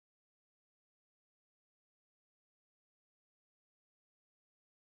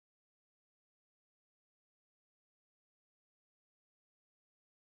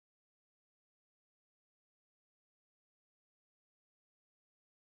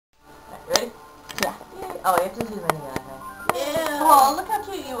Oh, you have to zoom in again, I think. Ew. Oh, look how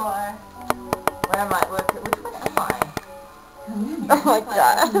cute you are. Where am I? Which one am I? Oh my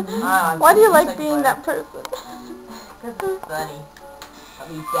god. Why do you like being that person? Because it's funny. I'll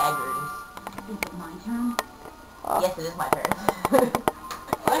be daggers. Is it my turn? Yes, it is my turn.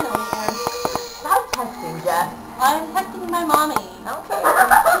 I know your turn. Stop texting, Jeff. I'm texting my mommy. I don't care.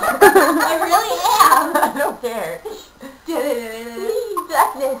 I really am. I don't care.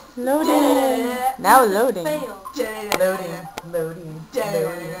 Darkness. Loading. Now loading. Fail. Loading.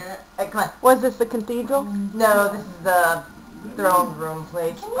 Hey, come on. Was this the cathedral? No, this is the throne room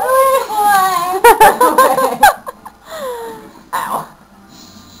place. Why? Ow.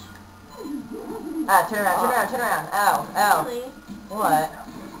 Ah, turn around. Ow. Really? What?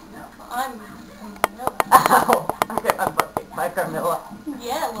 I'm... Ow. I'm butt kicked by Carmilla.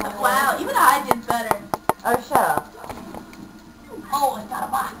 Yeah, a little Wow, even I did better. Oh, shut up. Oh, I got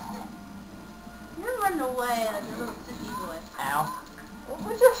a box. You're running away like a little sissy boy. Ow. What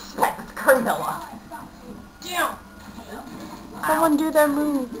would you expect with Carmilla? Damn. Someone do their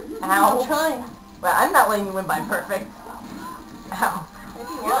move. Ow. I'm trying. Well, I'm not letting you win by perfect. Ow.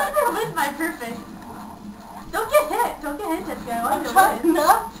 You're never win by perfect. Don't get hit, Jessica. I want I'm you to trying win.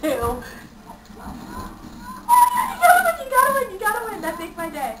 not to. You gotta win. That makes my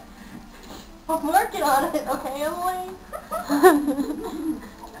day. I'm working on it, okay, Emily?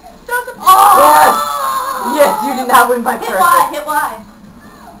 Oh! Yes, you did not win by perfect. Hit Y.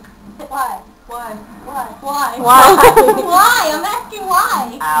 Why? Why? Why? I'm asking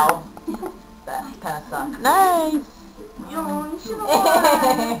why. Ow. That kind of sucks. Nice. You should have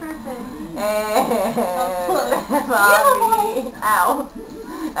won. Perfect. Mommy. Ow.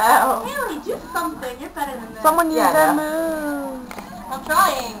 Haley, do something. You're better than that. Someone use Yeah, their no. move. I'm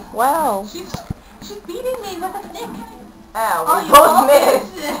trying. Wow. She's beating me with a stick. Ow. Oh, We you both both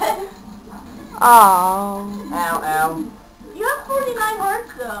missed. Oh. Ow. You have 49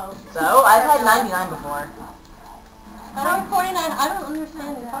 hearts, though. So, I've had 99 before. I have 49. I don't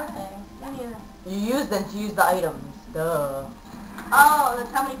understand this heart thing. Me neither. You use them to use the items. Duh. Oh,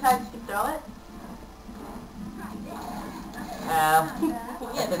 that's how many times you can throw it? Ow.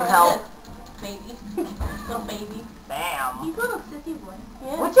 Yeah, Didn't try help. this. Baby. Little baby. Bam. He's a little sissy boy.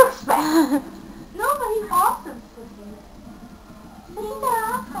 Yeah. What'd you expect? No, but he's awesome, sissy. But he's not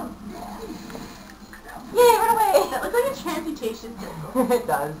awesome. Yay, run away. That looks like a transmutation symbol. It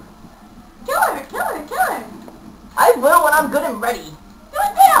does. Kill her! I will when I'm good and ready. Do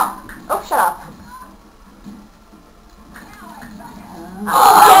it now! Oh, shut up.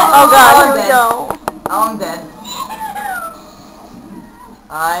 Oh god, here we dead. go. Oh, I'm dead.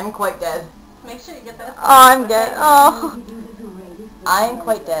 I'm quite dead. Make sure you get that. Oh, I'm dead. Oh. I am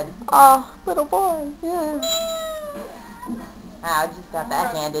quite dead. Oh, little boy. Yeah. I just got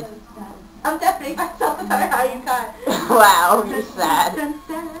backhanded. I'm deafening myself with how you cut. Wow, you're sad.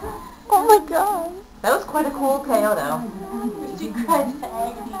 Oh my god. That was quite a cool KO, though. She cried to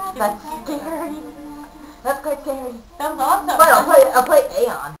agony. That's scary. That's quite scary. That was awesome. But I'll play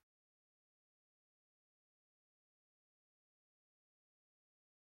Aeon.